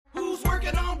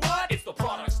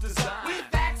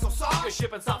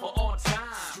shipping software on time.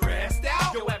 Stressed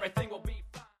out? Yo, everything will be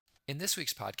fine. In this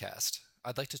week's podcast,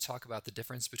 I'd like to talk about the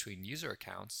difference between user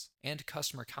accounts and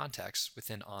customer contacts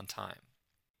within OnTime.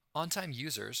 OnTime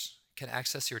users can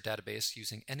access your database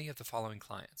using any of the following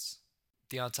clients: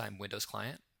 the OnTime Windows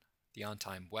client, the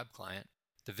OnTime Web client,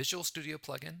 the Visual Studio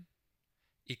plugin,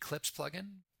 Eclipse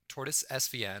plugin, Tortoise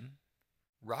SVN,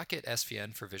 Rocket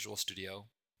SVN for Visual Studio,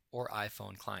 or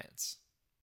iPhone clients.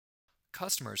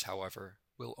 Customers, however,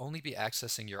 will only be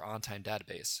accessing your OnTime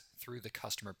database through the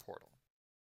customer portal.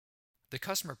 The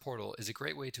customer portal is a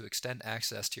great way to extend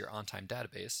access to your OnTime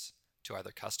database to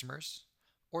either customers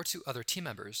or to other team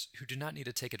members who do not need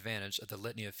to take advantage of the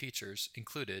litany of features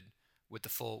included with the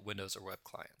full Windows or web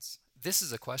clients. This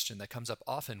is a question that comes up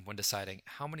often when deciding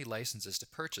how many licenses to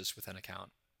purchase with an account,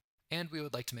 and we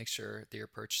would like to make sure that you're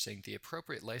purchasing the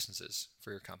appropriate licenses for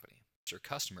your company. For your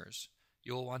customers,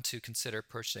 you will want to consider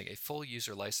purchasing a full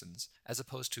user license as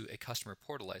opposed to a customer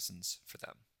portal license for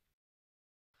them.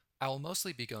 I will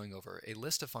mostly be going over a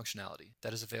list of functionality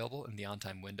that is available in the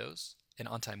OnTime Windows and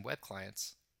OnTime Web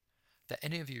clients that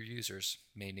any of your users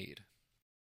may need.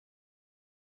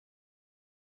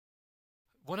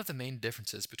 One of the main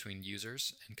differences between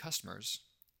users and customers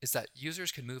is that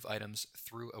users can move items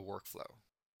through a workflow.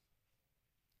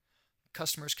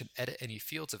 Customers can edit any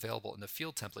fields available in the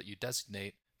field template you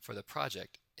designate for the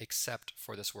project except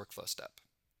for this workflow step.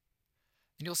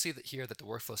 And you'll see that here that the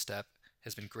workflow step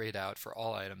has been grayed out for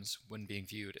all items when being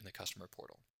viewed in the customer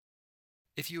portal.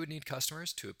 If you would need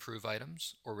customers to approve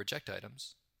items or reject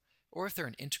items, or if they're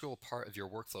an integral part of your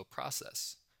workflow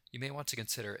process, you may want to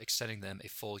consider extending them a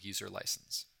full user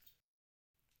license.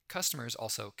 Customers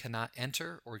also cannot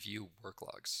enter or view work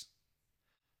logs.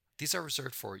 These are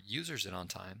reserved for users in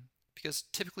OnTime because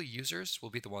typically users will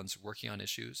be the ones working on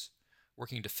issues,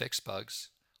 working to fix bugs,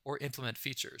 or implement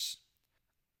features,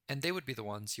 and they would be the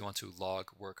ones you want to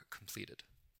log work completed.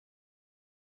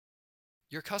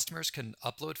 Your customers can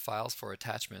upload files for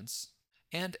attachments,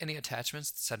 and any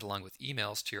attachments sent along with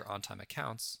emails to your OnTime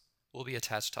accounts will be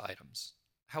attached to items.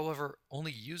 However,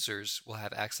 only users will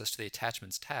have access to the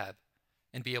Attachments tab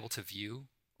and be able to view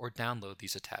or download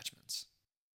these attachments.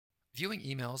 Viewing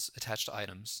emails attached to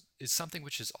items is something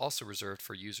which is also reserved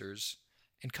for users,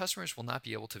 and customers will not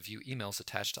be able to view emails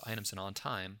attached to items in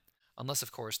OnTime unless,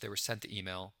 of course, they were sent the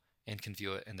email and can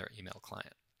view it in their email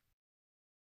client.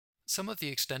 Some of the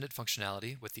extended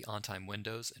functionality with the OnTime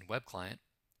Windows and Web client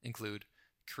include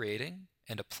creating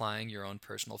and applying your own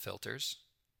personal filters,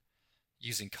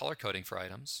 using color coding for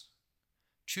items,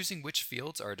 choosing which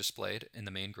fields are displayed in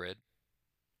the main grid,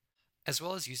 as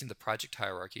well as using the project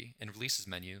hierarchy and releases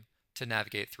menu to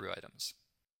navigate through items.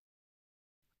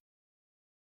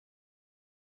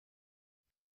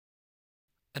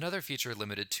 Another feature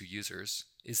limited to users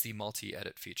is the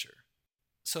multi-edit feature.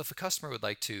 So if a customer would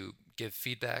like to give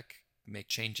feedback, make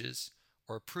changes,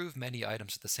 or approve many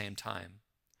items at the same time,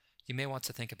 you may want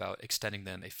to think about extending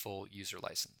them a full user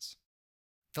license.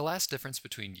 The last difference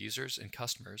between users and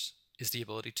customers is the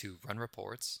ability to run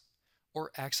reports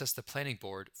or access the planning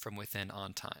board from within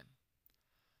OnTime.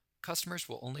 Customers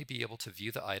will only be able to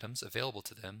view the items available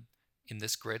to them in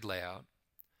this grid layout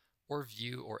or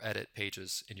view or edit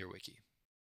pages in your wiki.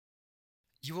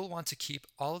 You will want to keep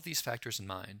all of these factors in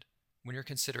mind when you're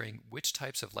considering which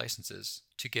types of licenses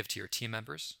to give to your team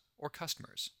members or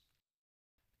customers.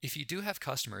 If you do have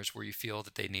customers where you feel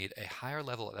that they need a higher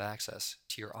level of access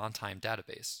to your OnTime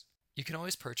database, you can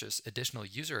always purchase additional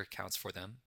user accounts for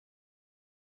them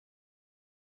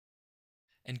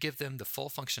and give them the full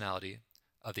functionality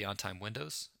of the OnTime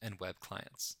Windows and Web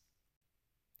clients.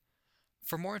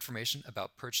 For more information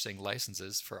about purchasing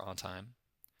licenses for OnTime,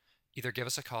 either give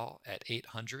us a call at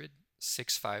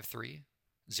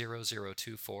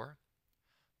 800-653-0024 or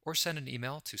send an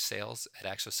email to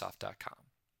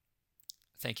sales@axosoft.com.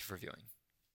 Thank you for viewing.